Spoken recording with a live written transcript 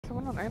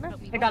someone on Ana?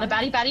 I got a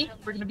baddie.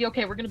 We're gonna be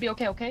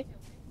okay. Okay?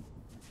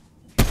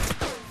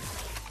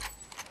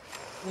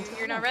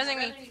 You're not resing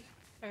me.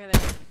 Okay,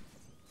 there.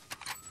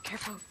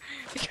 Careful.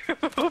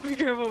 Be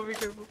careful.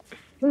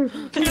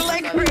 They're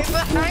like right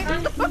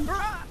behind the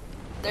rock.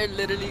 They're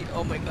literally,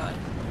 oh my god.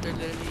 They're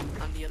literally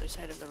on the other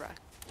side of the rock.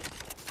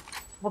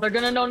 Well, they're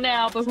gonna know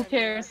now, but who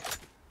cares?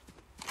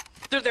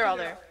 Dude, they're all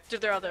there. We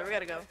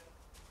gotta go.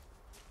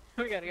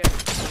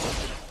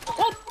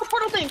 Oh, the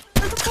portal thing!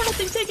 There's a portal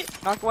thing, take it!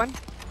 Knocked one.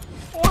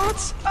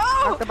 What?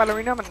 Oh! Knock the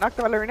ballerina.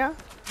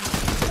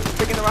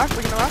 Breaking the rock.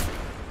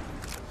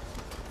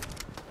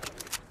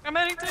 I'm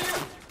heading to you.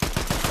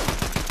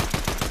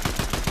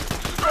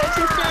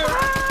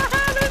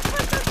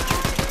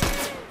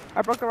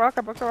 I broke the rock.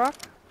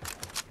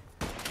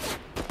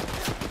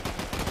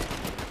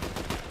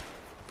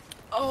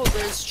 Oh,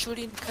 there's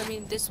shooting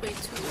coming this way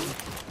too.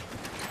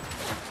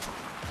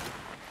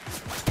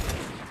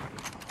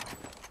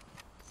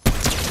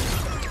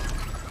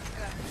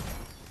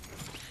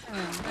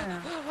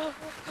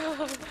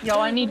 Yo,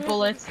 I need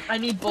bullets. I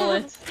need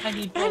I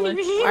need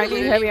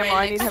heavy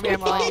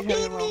ammo.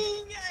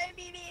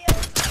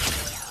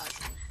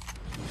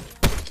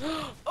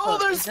 Oh,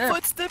 there's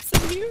footsteps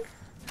in here.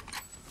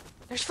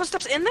 There's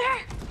footsteps in there?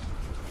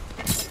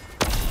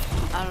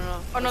 I don't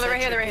know. Oh no, they're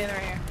right here.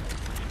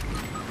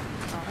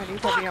 Oh, I need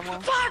heavy ammo.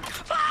 Fuck!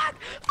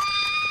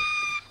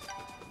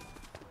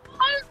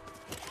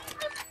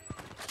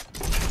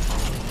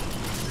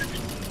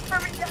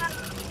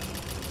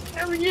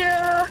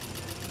 Yeah!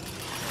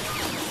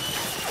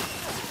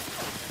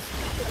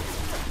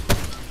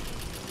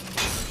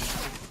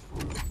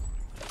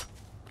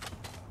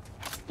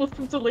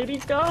 Listen to Lady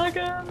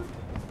Gaga.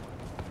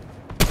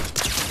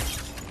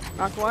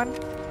 Knock one.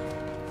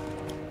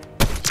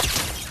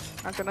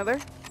 Knock another.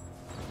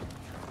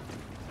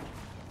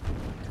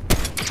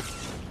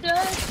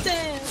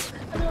 Justin,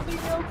 it'll be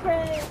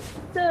okay.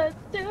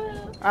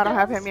 I don't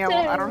have heavy ammo.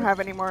 I don't have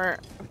any more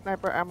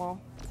sniper ammo.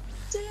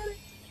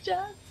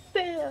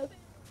 Justin.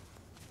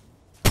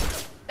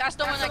 That's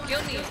the one that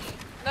killed me.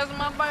 That's the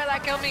motherfucker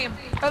that killed me.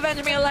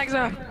 Avenge me,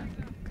 Alexa.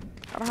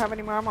 I don't have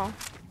any more ammo.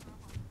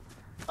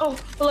 Oh,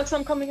 Alexa,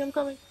 I'm coming.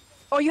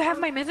 Oh, you have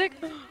my mythic?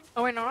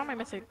 Oh wait, no, not my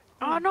mythic.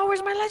 Oh no,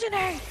 where's my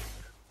legendary?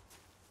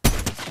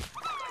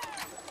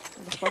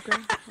 Motherfucker.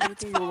 What do you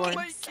think you were? Oh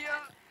my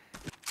god.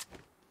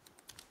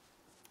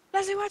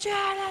 Leslie, watch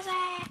out,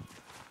 Leslie!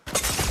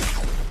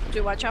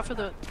 Dude, watch out for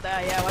the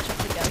yeah, watch out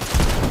for the guy.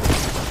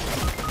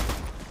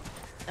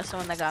 That's the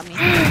one that got me.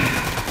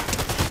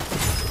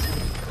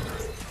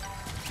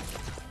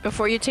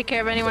 Before you take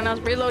care of anyone else,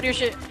 reload your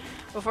shit.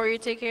 Before you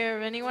take care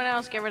of anyone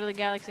else, get rid of the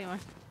galaxy one.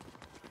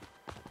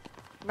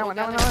 No one.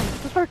 Just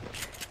That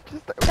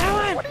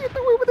one! What are you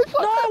doing with the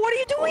shotgun? No, what are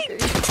you doing? Okay.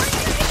 Why are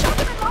you using a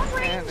shotgun at long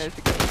range? Man, there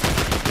she goes.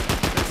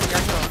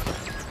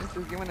 This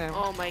is giving him.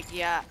 Oh my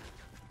god.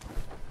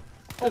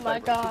 Oh my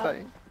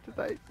god. Just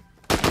die.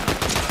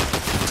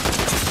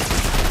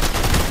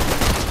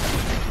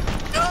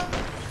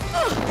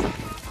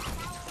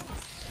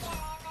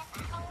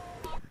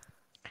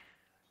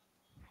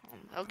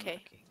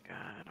 Okay.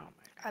 God, oh my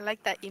I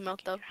like that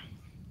emote though.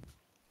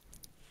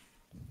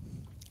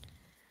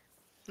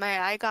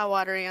 My eye got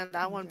watery on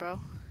that one, bro.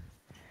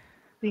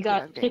 We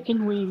got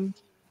chicken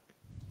wings.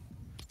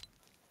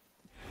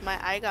 My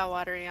eye got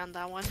watery on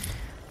that one.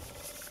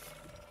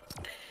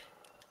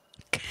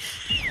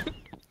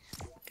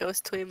 It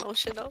was too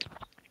emotional.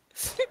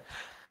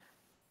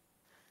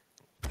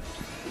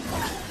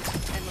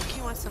 And look,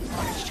 he wants some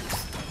orange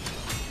juice.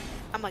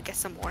 I'm gonna get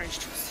some orange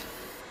juice.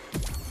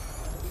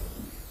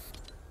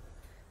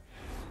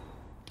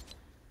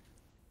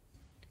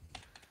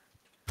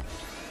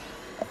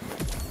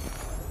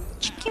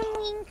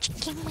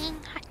 Chicken wing,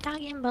 hot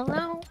dog and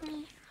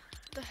bologna.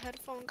 The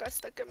headphone got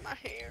stuck in my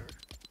hair.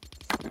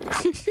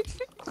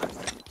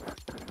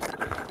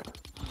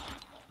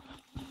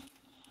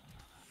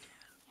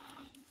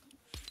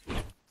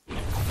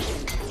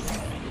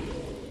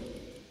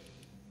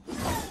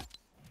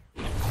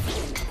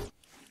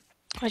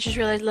 I just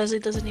realized Leslie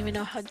doesn't even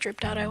know how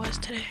dripped out I was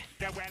today.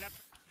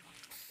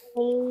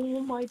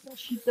 Oh my gosh,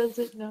 she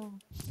doesn't know.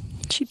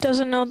 She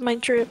doesn't know my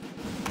drip.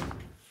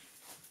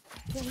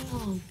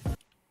 Damn.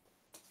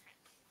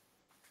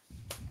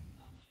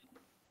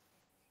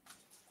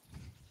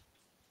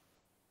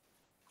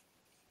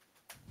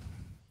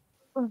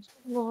 Oh,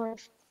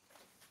 Lord.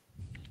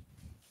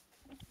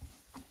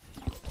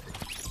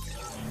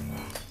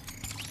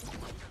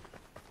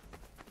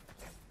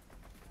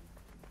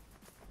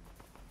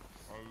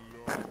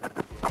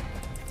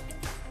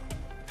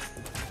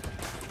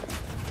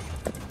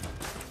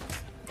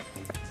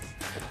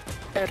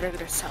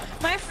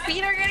 My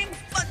feet are getting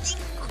fucking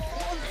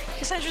cold.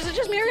 Cassandra,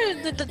 just mirror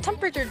the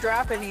temperature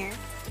drop in here.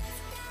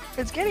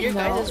 It's getting Your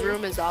cold. guys'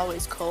 room is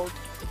always cold.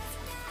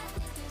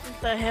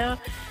 What the hell?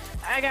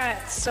 I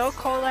got so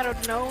cold out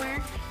of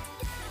nowhere.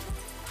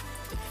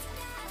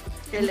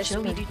 El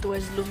espíritu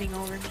is looming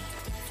over me.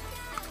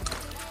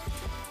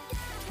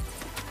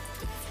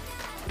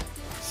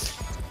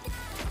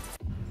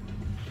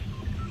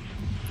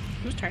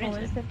 Who's turn is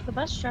Always it? get the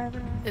bus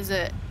driver. Is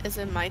it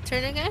my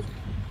turn again?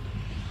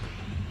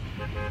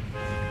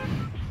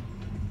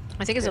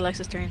 I think it's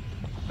Alexa's turn.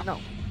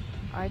 No,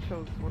 I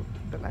chose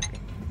the last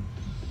game.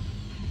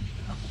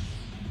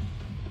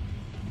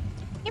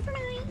 Never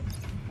mind.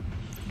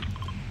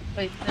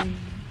 Wait, then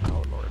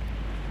Oh lord.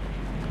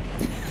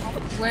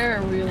 where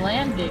are we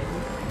landing?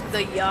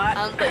 The yacht.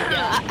 On the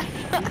yacht.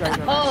 You guys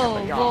are Oh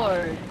like, y'all.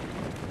 lord.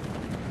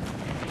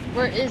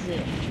 Where is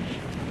it?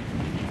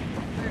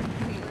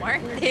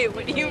 Marked it.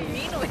 What do you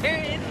mean? Where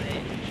is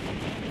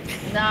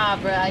it? Nah,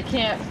 bruh, I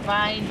can't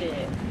find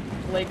it.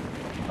 Like,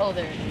 oh,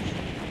 there it is.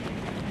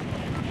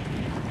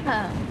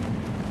 Huh.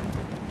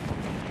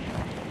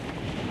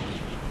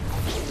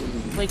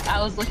 Like,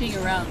 I was looking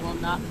around while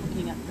not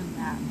looking at the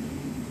map.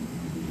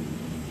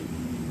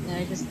 And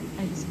I just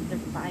couldn't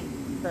find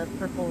the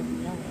purple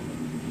and yellow.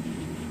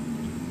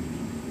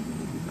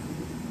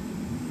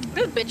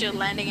 This bitch is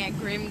landing at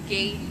Grim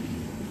Gate.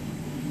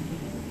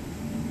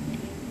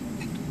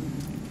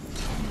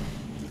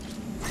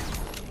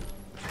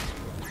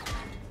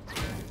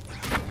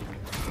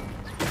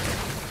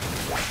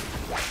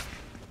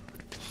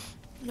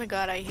 Oh my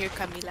god, I hear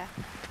Camila.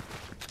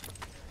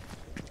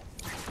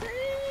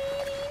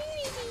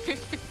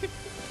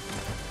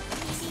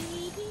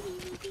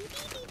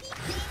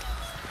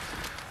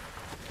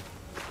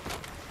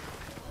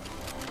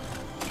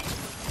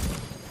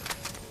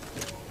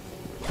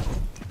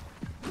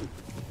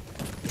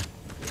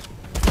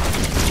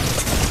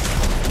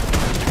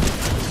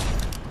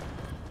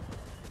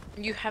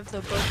 You have the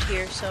boat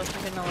here, so I'm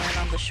gonna land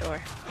on the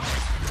shore.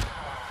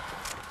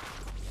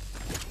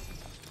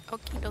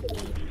 Okie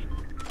dokie.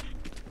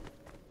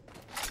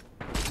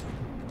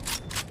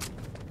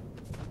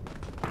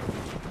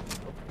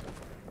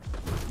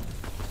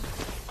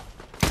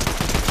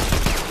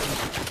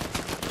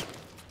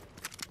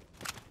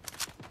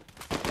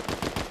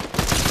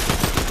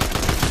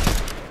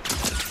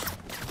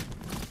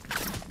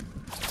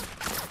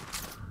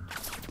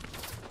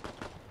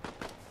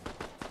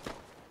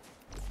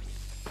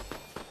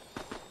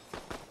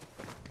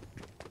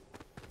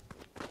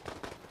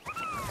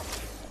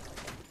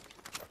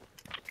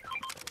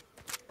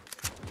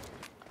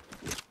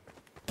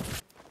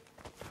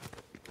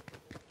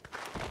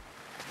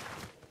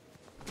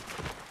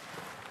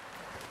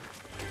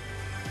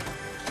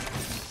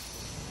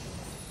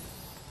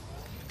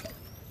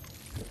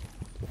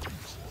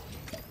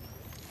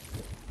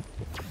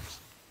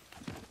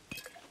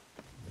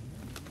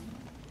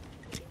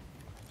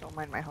 Don't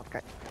mind my health,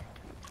 guys.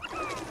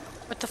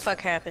 What the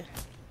fuck happened?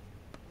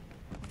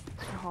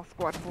 The whole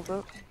squad pulled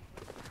up.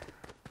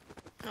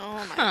 Oh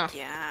my Huh.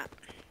 god.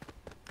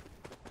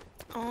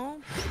 Oh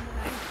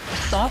my.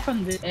 Saw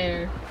from the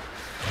air.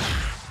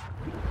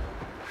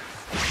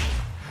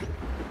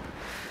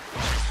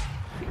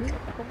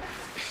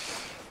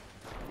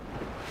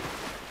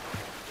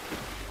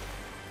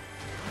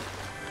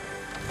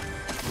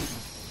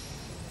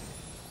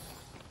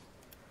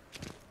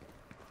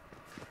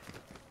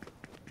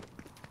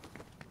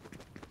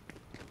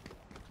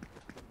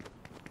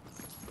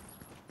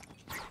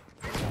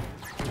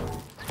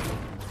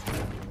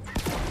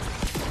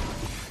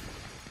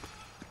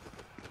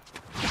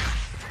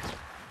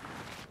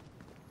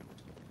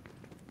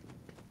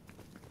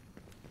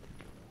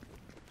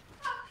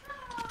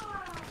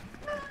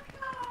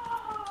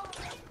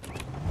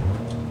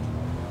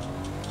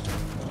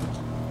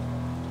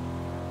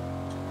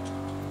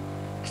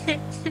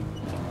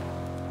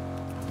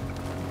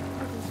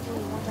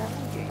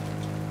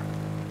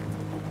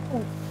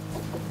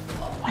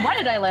 Why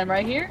did I land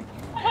right here?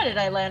 Why did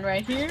I land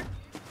right here?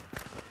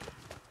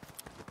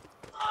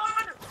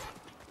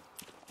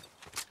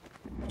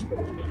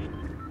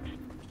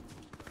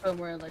 From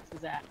where Alex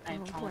is at. I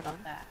am all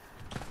about that.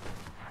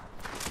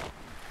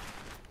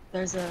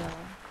 There's a...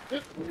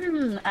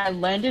 I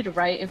landed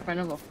right in front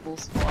of a full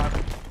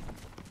squad.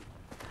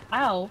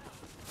 Ow.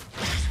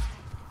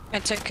 I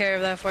took care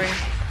of that for you.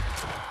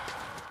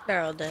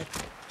 They're all dead.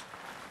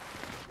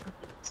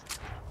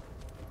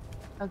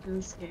 I'm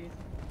really scared.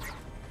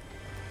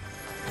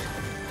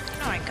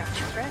 Oh, I got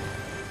you, Brett.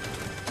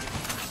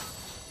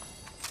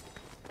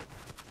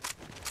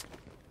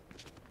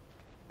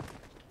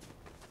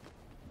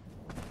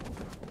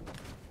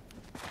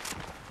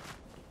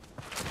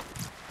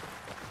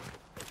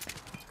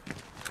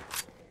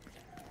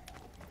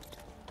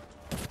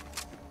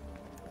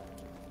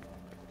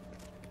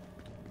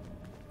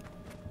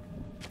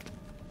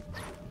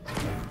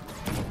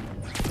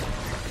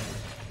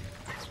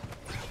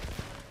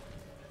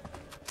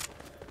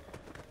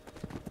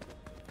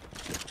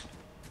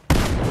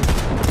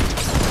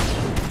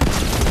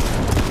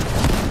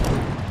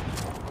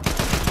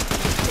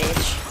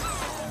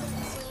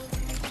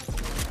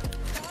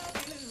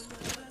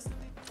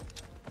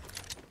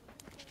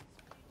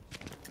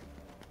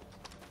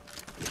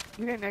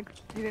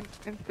 You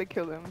didn't insta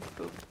kill them,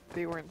 so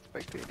they weren't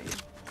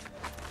spectating.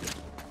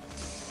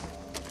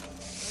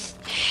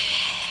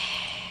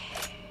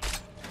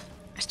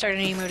 I started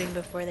emoting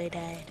before they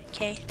died,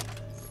 okay?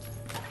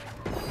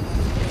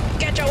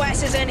 Get your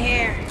asses in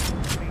here!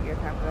 I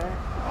got time for that.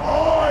 I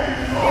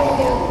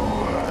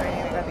ain't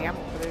even got the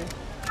ammo for this.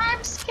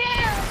 I'm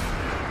scared.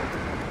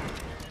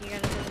 You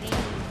gotta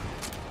believe.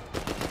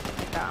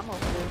 The ammo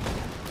for this.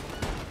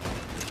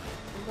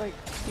 There's like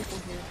people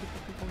here,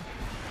 people.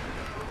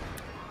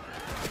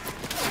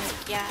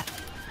 Yeah.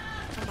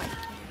 Oh my god.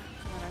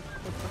 Man, I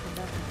put fucking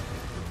down.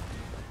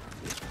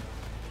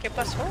 ¿Qué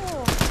pasó?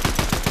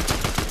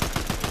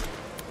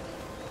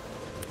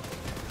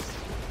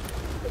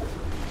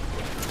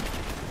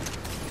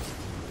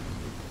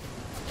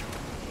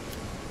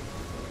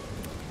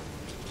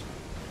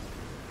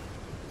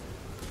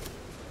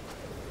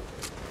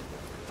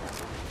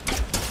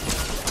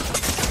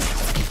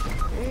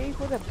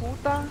 Hijo de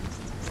puta.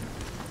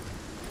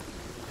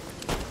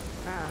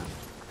 Ah.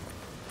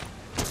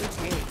 This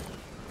game.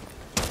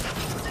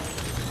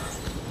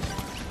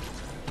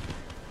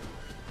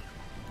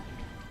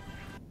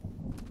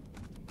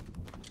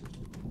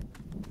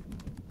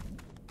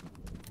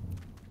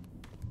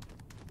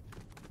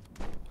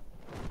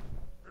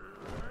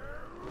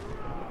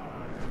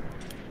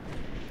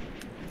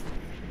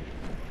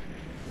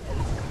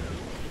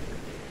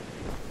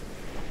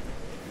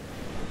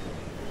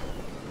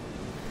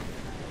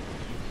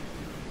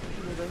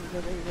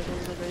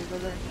 He's over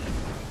there.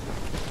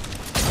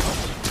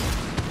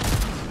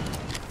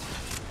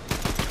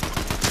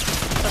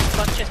 What the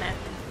fuck just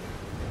happened?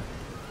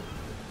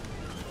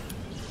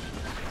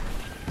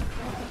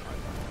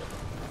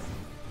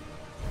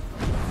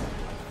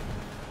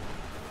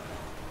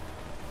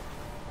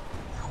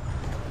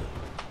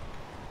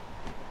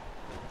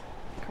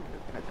 Come on,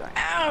 gonna die.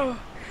 Ow!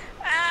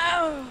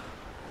 Ow!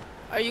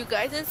 Are you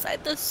guys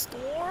inside the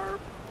storm?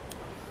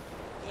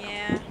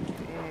 Yeah.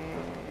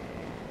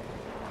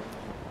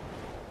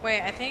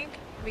 Wait, I think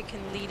we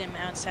can lead him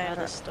outside of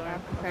the storm.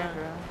 Hold on.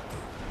 Cassandra.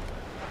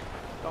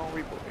 Don't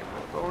reboot me,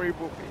 bro. Don't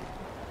reboot me.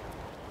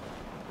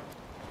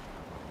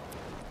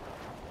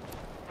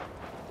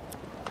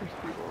 There's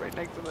people right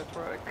next to the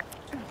truck.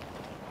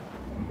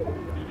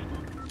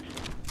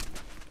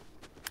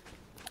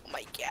 Oh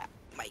my god.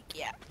 My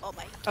god. Oh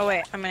my god. Oh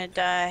wait, I'm gonna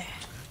die.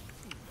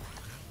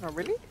 Oh,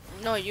 really?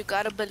 No, you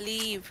gotta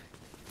believe.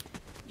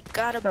 You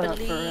gotta Shut up,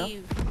 for real.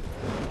 believe.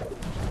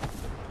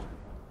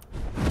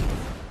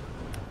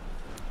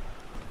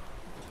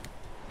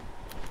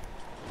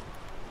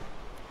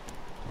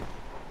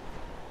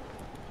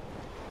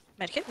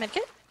 Medkit,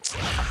 medkit.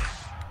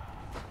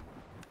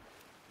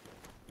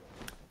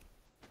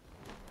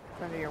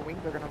 Sandra, your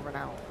wings are gonna run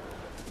out.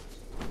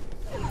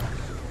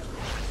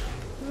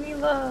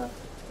 Mila.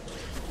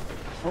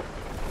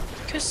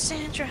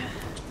 Cassandra.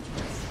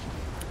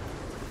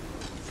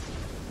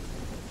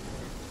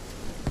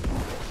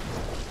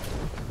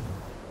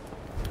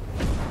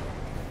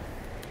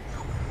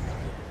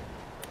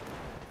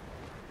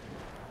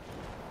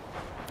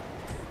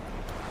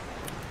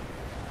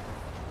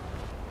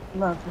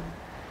 Love her.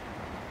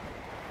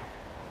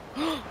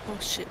 Oh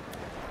shit.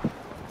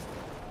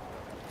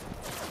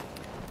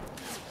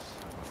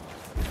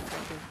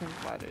 I've been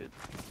flooded.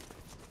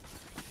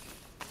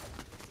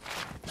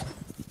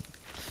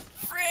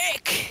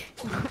 Frick!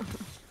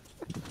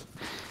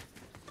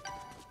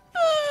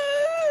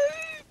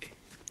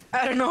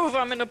 I don't know if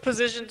I'm in a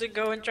position to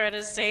go and try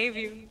to save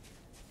you.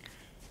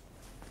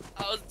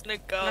 I was gonna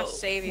go Not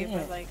save you, Yeah.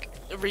 but like.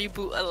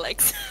 reboot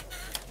Alexa.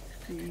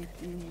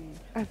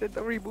 I said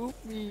don't reboot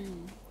me.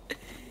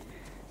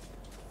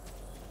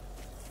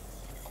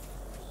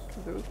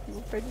 Cause there was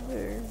people fighting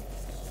there.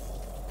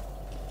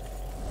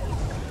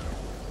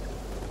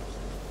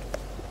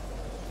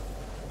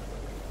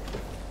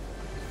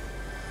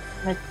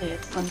 Let's say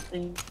it's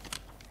something.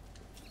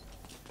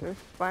 There's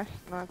splash,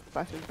 not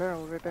splashes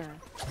barrel right there.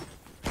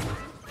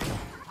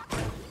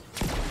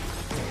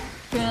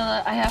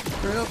 I have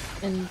group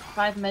and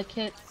 5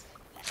 medkits.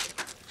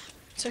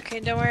 It's okay,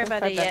 don't worry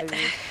about it yet.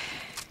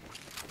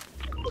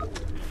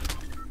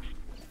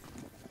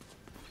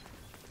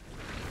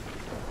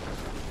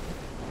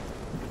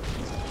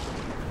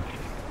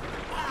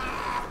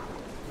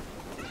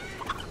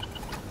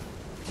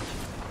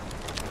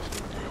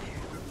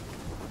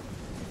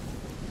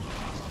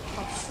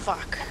 Oh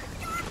fuck.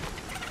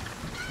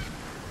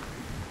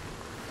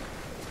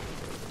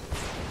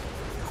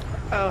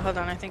 Oh, hold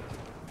on, I think.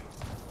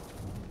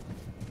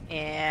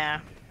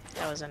 Yeah,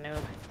 that was a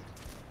noob.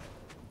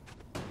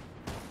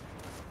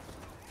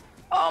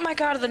 Oh my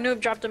god, the noob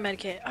dropped a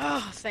medkit.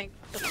 Oh, thank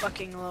the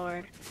fucking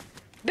lord.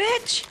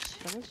 Bitch!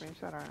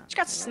 Shut up. She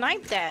got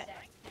sniped at.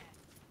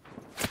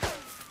 I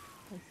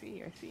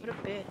see. What a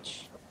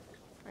bitch.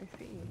 I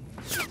see.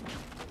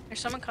 There's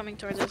someone coming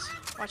towards us.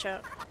 Watch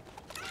out.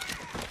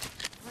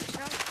 Watch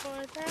out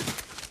for that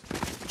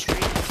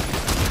tree.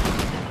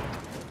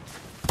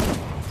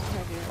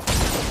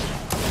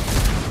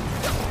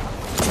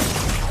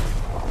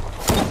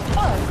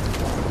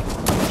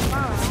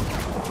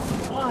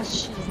 Oh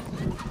shit.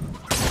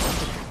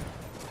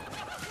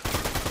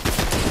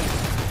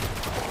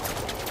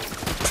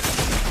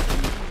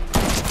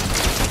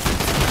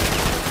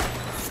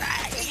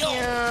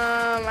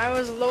 Damn, I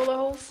was low the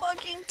whole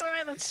fucking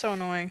time. That's so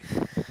annoying.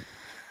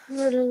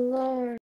 Good lord.